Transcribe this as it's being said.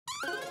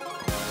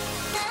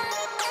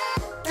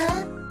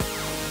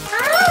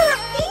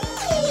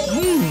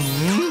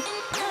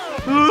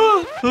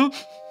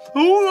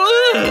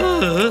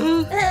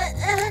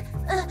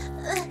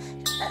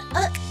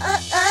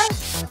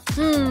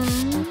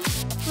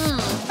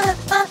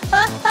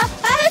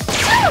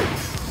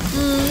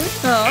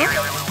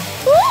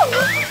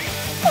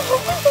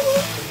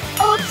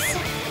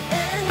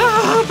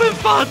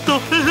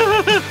fatto!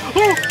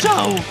 Oh,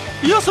 ciao!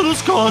 Io sono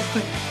Scott!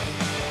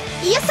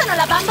 Io sono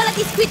la bambola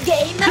di Squid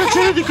Game!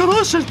 Piacere di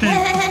conoscerti!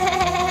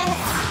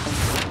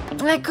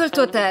 Ecco il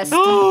tuo test.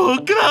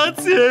 Oh,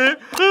 grazie!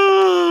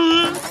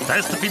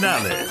 Test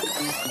finale!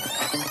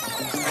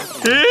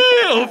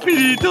 Ho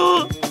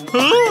finito!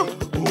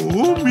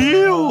 Oh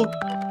mio!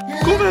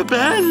 Com'è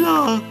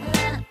bella!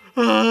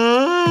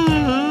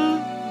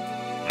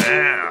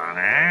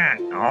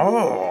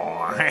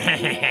 Oh,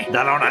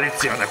 darò una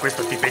lezione a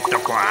questo tipetto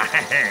qua.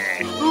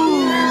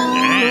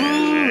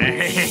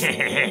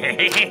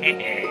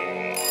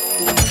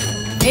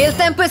 Il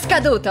tempo è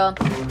scaduto.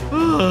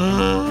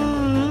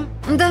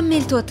 Dammi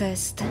il tuo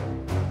test.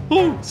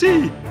 Oh,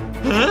 sì!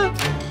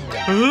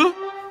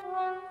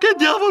 Che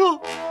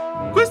diavolo?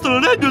 Questo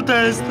non è il mio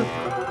test!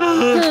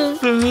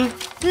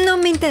 Non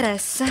mi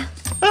interessa.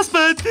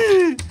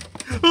 Aspetti!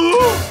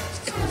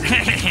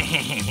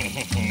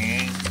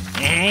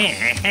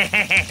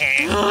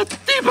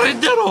 Ti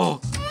prenderò!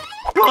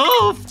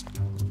 Prof!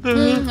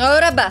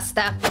 Ora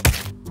basta.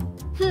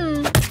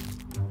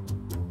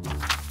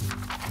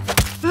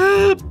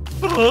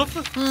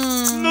 Prof!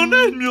 Non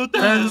è il mio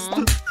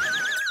test!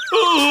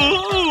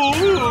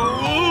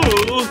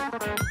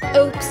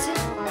 Ops.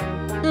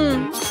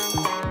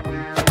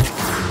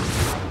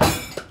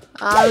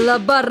 Alla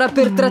barra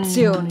per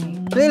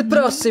trazioni. Il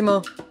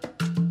prossimo.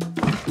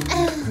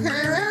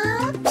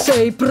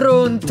 Sei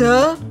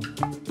pronta?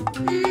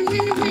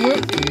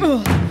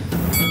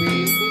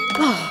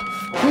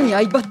 Mi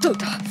hai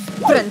battuta.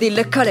 Prendi il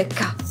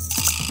lecca-lecca.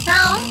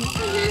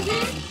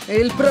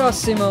 Il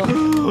prossimo.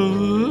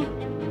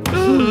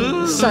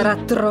 Sarà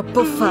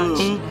troppo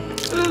facile.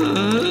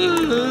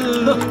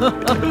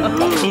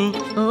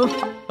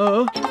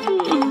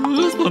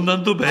 Sto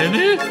andando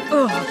bene?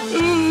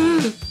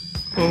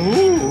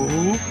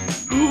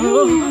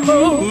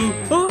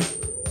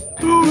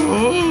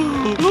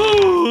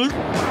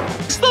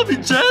 Sto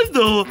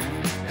vincendo!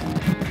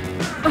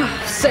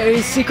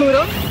 Sei sicuro?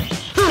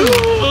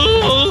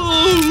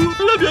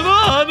 La mia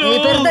mano!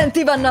 I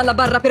perdenti vanno alla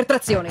barra per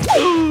trazione.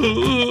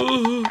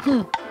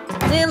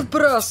 Il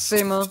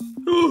prossimo.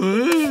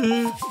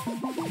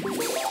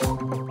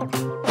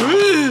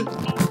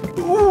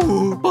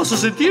 Posso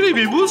sentire i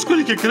miei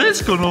muscoli che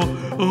crescono.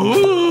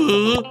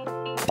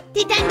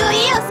 Ti tengo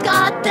io,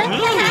 Scott!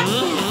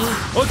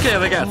 Ok,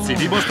 ragazzi,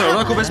 vi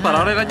mostrerò come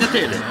sparare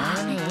ragnatele.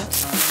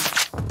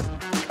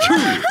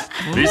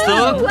 Visto?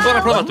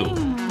 Ora prova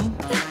tu.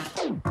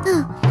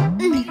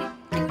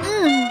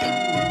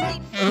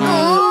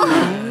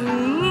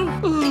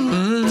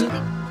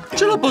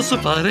 Ce la posso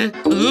fare?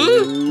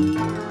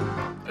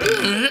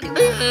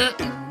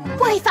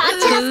 Puoi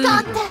farcela,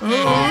 Scott!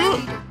 No!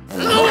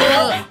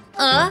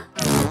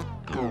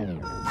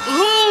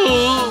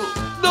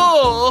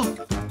 No!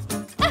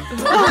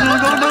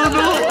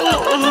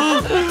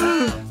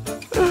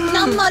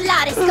 Non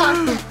mollare,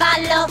 Scott!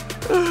 Fallo!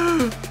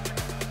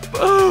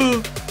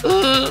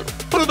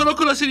 Proverò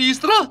con la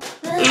sinistra.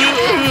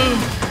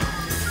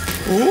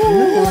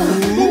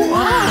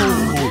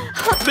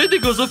 Vedi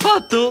cosa ho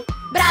fatto?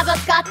 Bravo,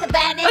 Scott!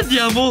 Bene!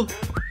 Andiamo!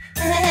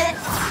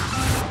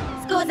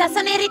 Scusa,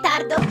 sono in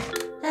ritardo!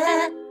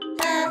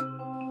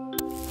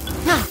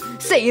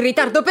 Sei in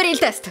ritardo per il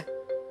test.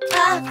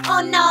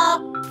 Oh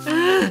no!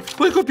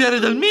 Puoi copiare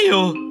dal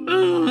mio?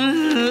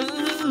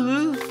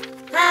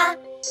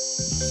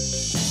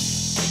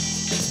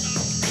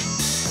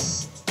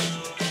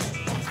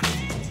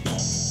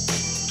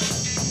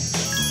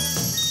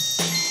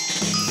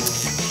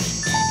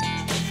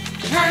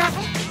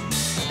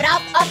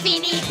 Prof, ho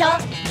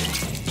finito!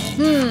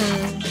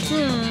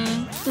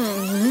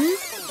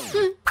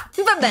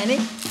 Va bene.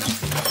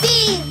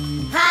 Sì!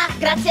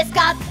 Grazie,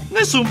 Scott!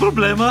 Nessun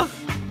problema.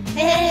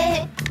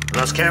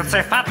 Lo scherzo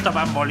è fatto,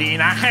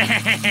 bambolina.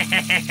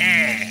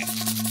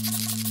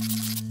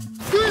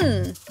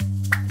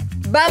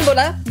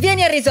 Bambola,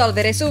 vieni a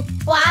risolvere, su.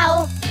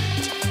 Wow!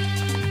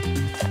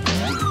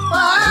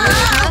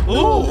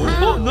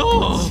 Oh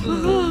no!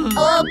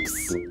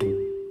 Ops!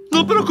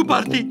 Non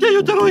preoccuparti, ti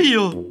aiuterò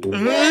io.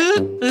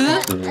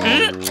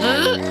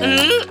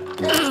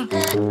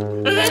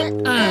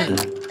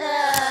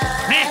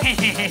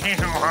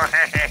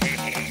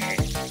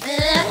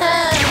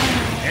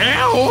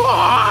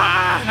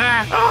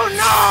 Oh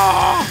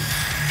no!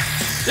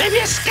 Le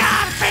mie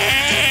scarpe!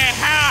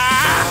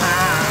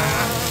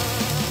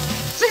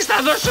 Si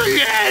stanno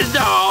sciogliendo!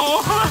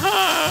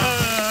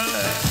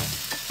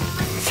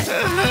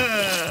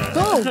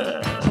 Oh,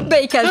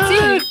 bei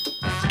calzini.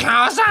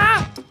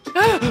 Cosa?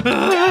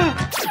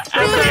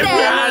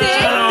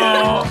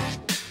 Abbraccialo!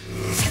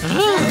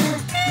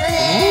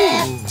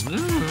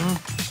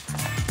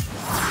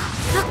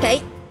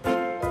 Ok.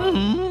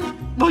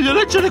 Voglio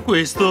leggere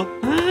questo.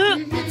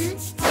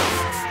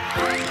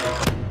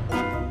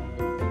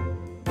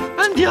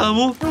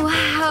 Andiamo.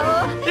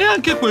 Wow. E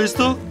anche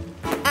questo.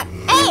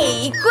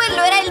 Ehi,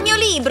 quello era il mio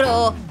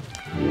libro.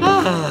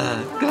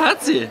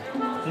 Grazie.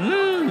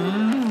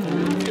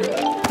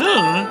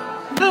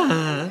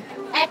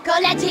 Ecco,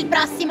 leggi il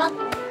prossimo!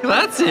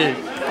 Grazie.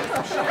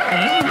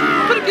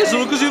 Perché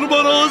sono così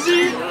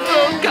rumorosi?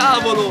 Oh,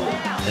 cavolo!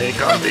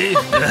 Ricordi?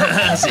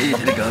 Sì,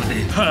 ti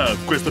ricordi. Ah,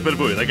 questo è per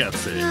voi,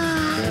 ragazze.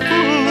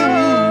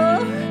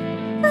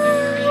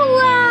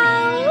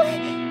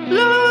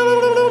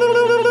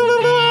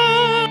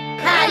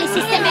 Ah, li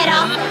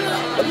sistemerò.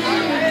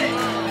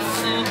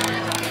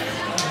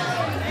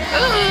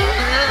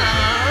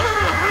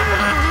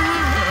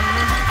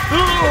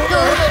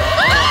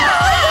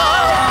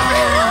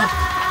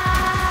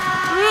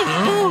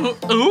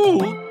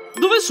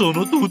 Dove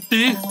sono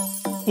tutti?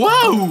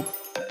 Wow!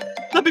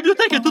 La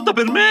biblioteca è tutta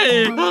per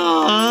me!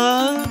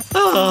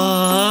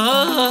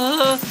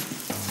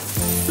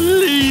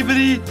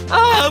 Libri!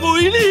 Amo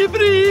i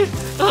libri!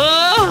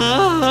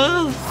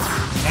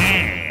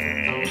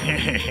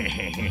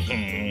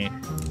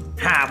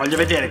 Voglio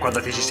vedere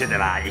quando ti ci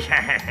siederai.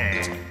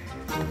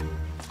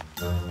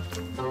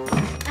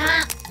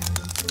 Ah.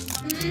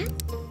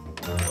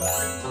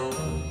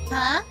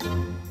 Ah?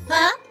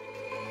 Ah?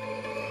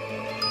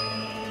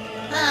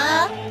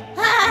 Ah?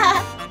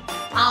 Ah?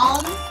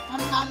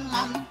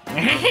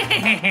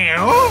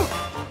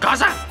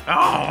 Cosa?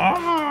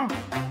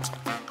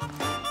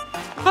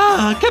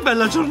 Ah, che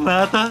bella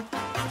giornata!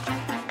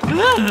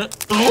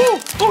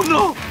 Oh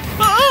no!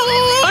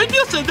 Il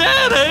mio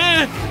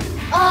sedere!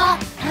 Oh.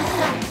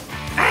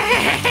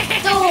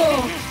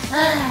 Tu.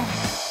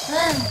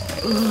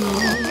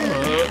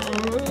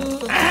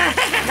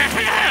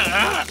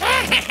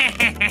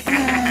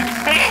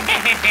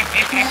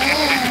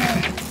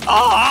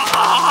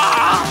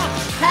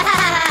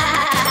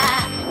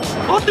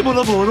 Ottimo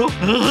lavoro!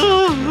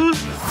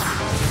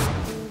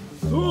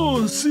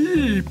 Oh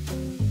sì,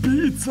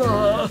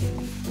 pizza!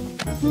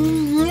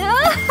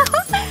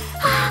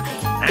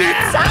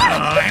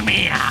 È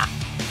mia!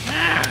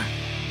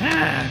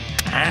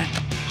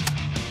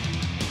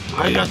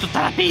 Voglio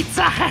tutta la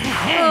pizza!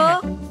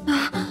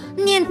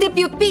 Niente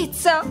più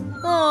pizza!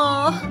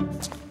 Oh.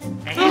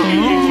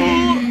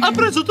 Ha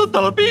preso tutta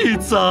la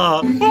pizza!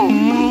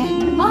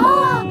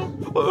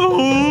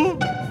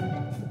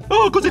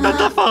 Ho così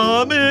tanta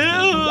fame!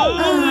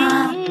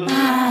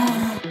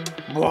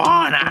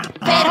 Buona!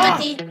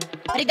 Fermati!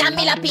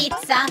 Ridammi la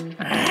pizza!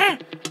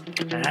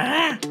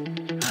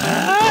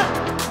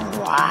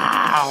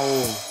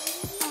 Wow!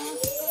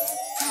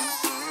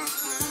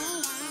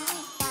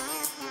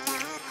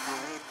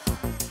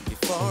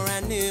 Before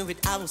I knew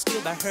it, I was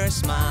killed by her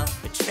smile.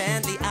 A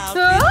trendy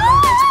outfit,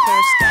 moments of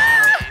her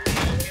style.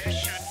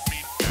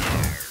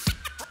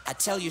 I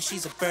tell you,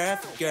 she's a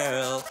perfect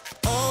girl.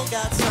 Oh,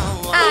 got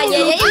someone. Ai,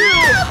 ai, ai.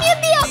 Oh mio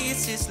Dio!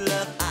 This is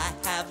love, I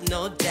have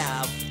no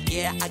doubt.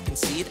 Yeah, I can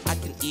see it, I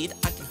can eat,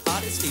 I can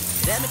hardly sleep.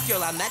 Damn it,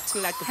 girl, I'm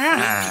acting like a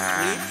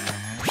freak.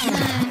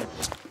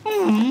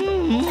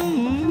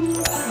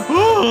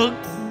 Oh,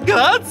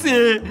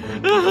 grazie!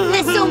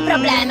 Nessun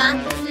problema!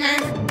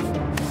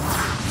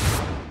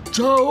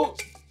 Ciao,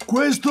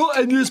 questo è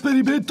il mio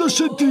esperimento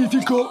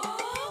scientifico.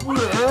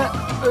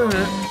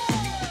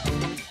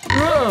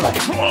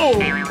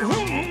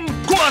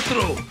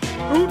 4!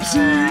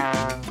 Upsi!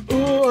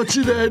 Oh,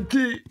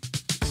 accidenti!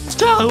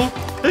 Ciao!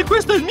 E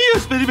questo è il mio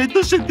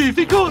esperimento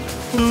scientifico!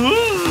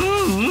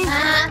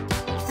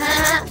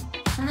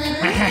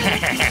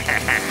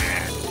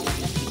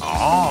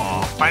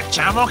 Oh,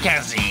 facciamo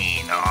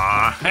casino!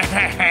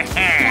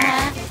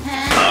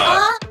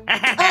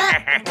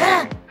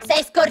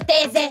 Sei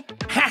scortese!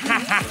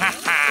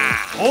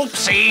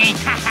 Upsi!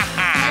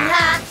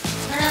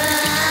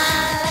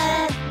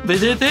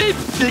 Vedete? I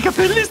miei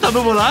capelli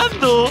stanno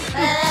volando!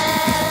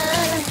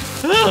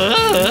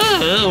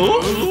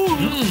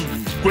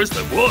 Questo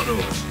è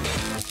buono!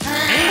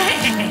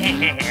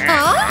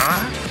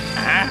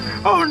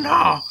 Oh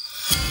no!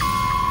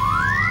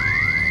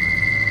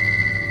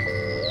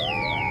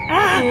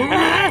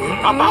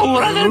 Ho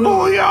paura del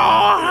buio!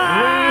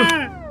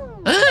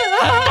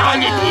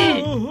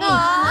 Togliti!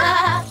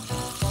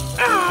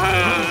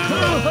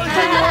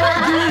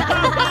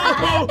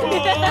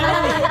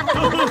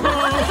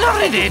 Non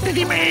ridete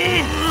di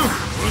me!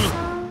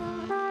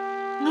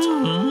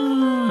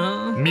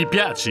 Mi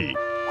piaci!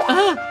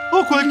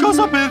 Ho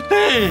qualcosa per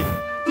te!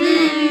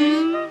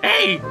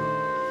 Ehi!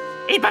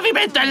 Il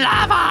pavimento è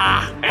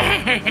lava!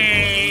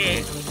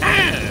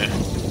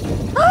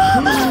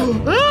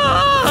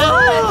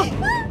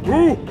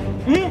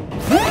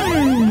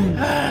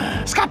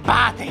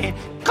 Scappate!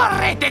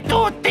 Correte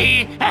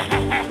tutti!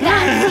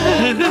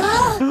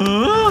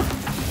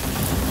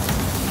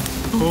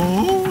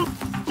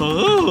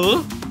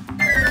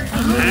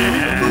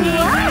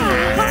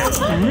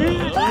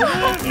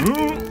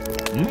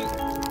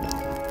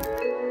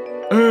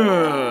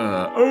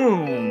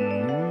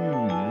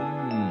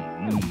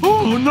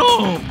 Oh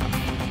no!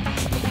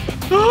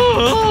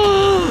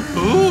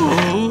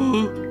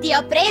 Ti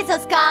ho preso,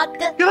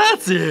 Scott!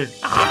 Grazie!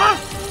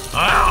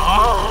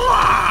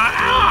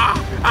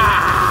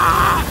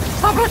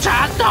 Sto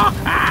bruciando!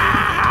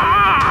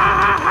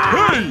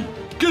 Ehi!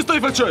 Che stai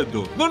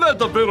facendo? Non è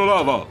davvero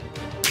lava!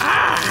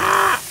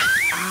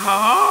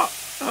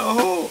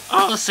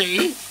 Oh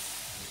sì?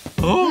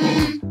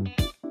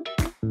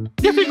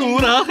 Che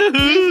figura!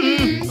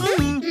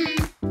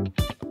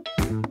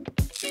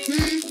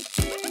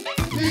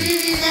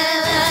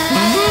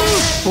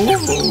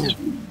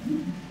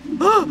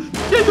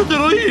 Ti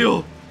aiuterò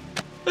io!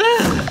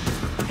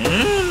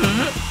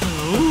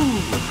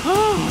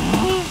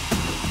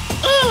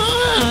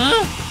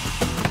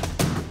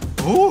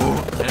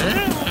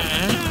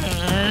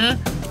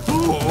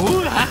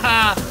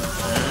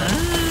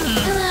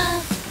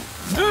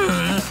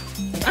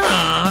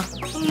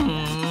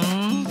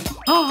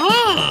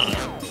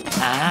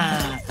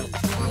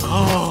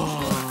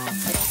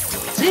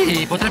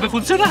 Sì, potrebbe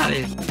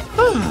funzionare.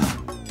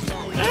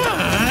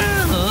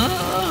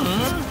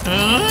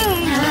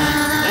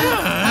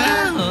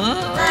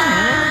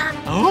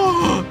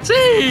 Oh,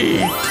 sì!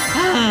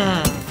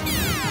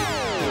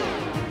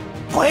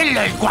 Quello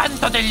è il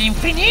guanto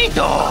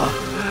dell'infinito!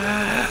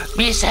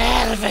 Mi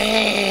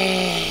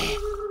serve!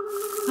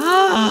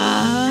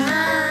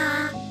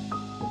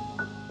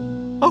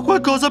 Ho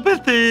qualcosa per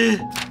te!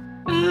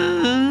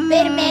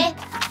 Per me?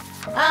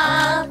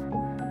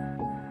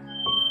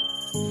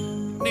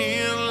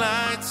 Neon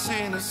lights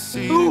in a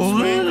sea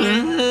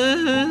twinkling.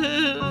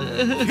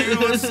 You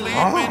were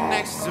sleeping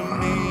next to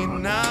me,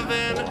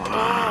 nothing.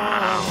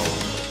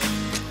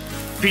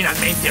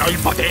 Finalmente ho il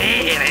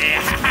potere!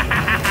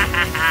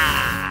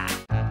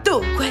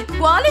 Dunque,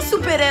 quale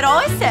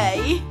supereroe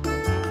sei?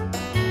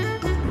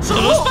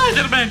 Sono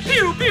Spider-Man!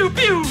 Piu piu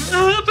piu!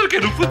 Perché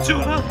non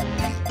funziona?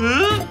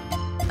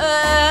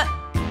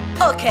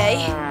 Ok.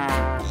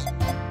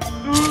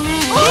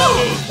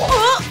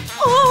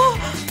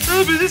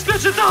 Mi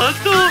dispiace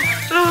tanto!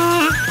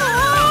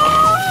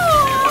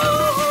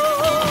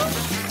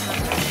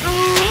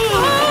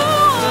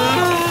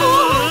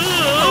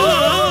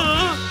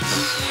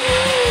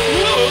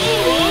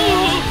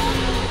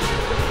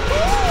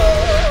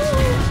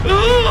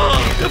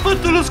 Mi ha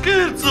fatto lo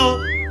scherzo!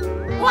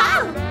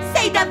 Wow!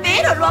 Sei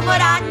davvero l'uomo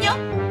ragno?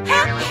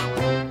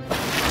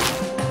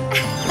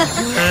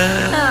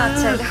 Ah,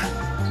 cielo.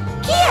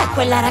 Chi è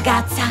quella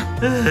ragazza?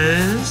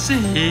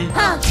 Sì.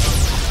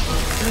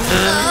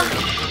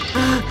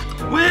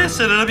 Vuoi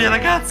essere la mia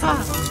ragazza?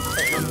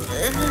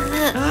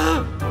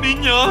 Mi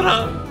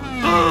ignora!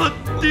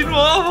 Di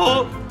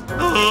nuovo!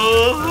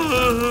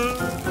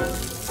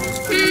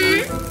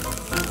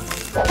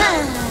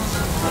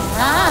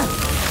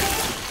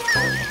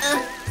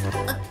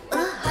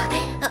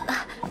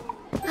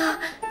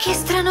 Che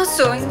strano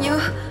sogno.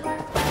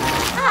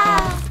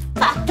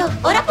 Fatto!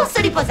 Ora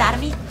posso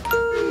riposarmi.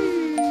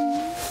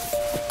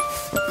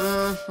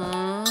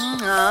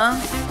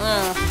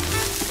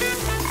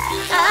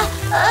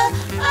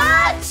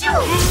 Ciu!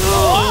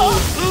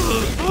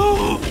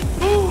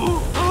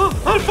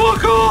 Al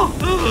fuoco!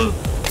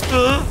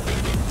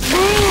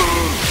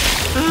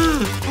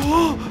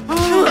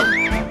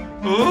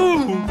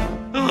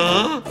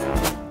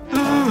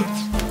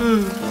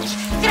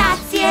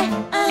 Grazie!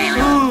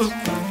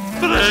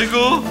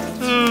 Prego!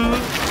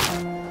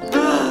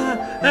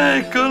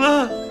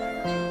 Eccola!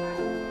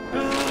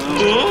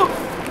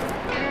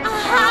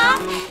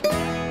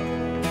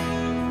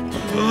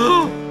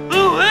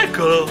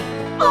 Eccolo!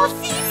 Oh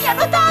sì, mi ha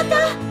notata!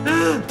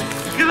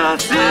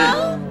 Grazie!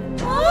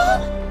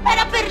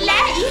 Era per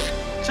lei!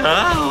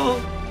 Ciao!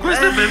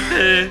 Questo è per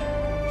te!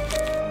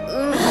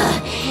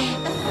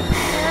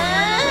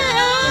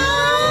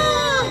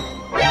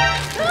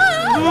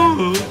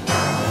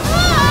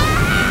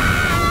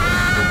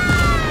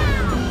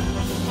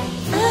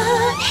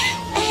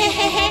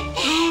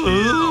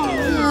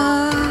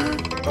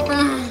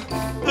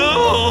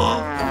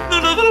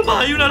 Non avrò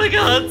mai una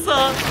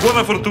ragazza!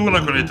 Buona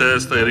fortuna con i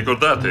test e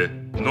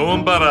ricordate,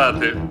 non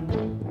barate.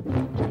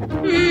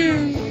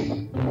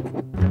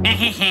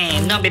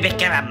 Non mi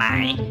beccherà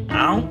mai.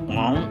 No!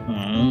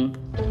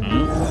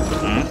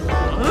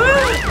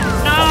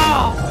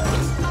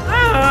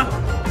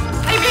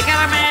 Le mie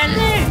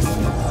caramelle!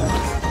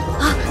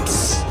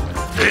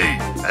 Ehi,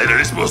 hai le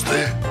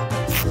risposte?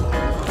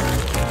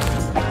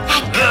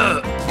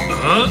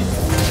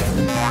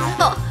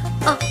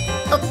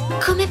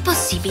 Com'è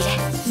possibile?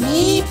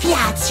 Mi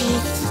piaci!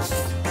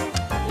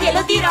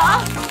 Glielo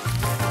dirò!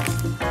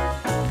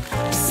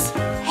 Psst,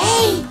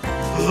 ehi!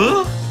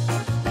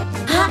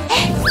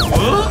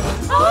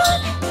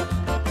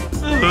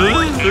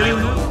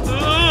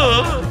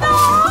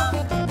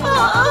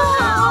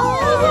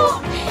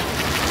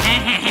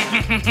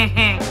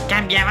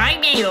 Cambierò i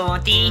miei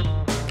voti.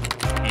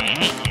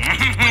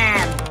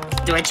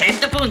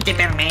 200 punti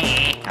per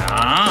me.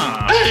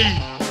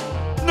 Ehi!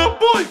 Non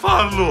puoi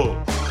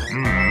farlo!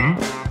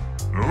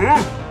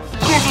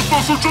 Cosa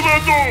sta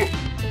succedendo?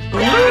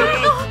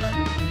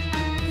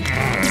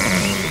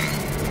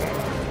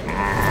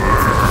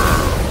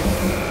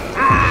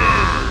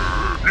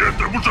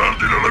 Niente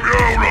bugiardi nella mia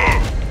aula!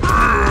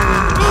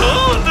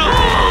 Oh no!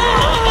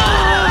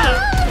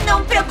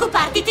 Non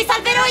preoccuparti, ti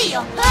salverò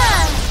io!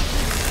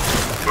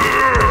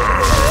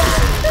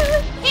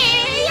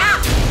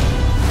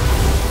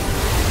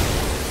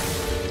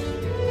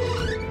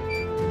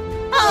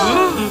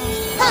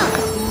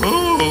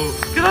 Oh,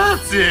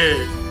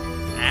 grazie!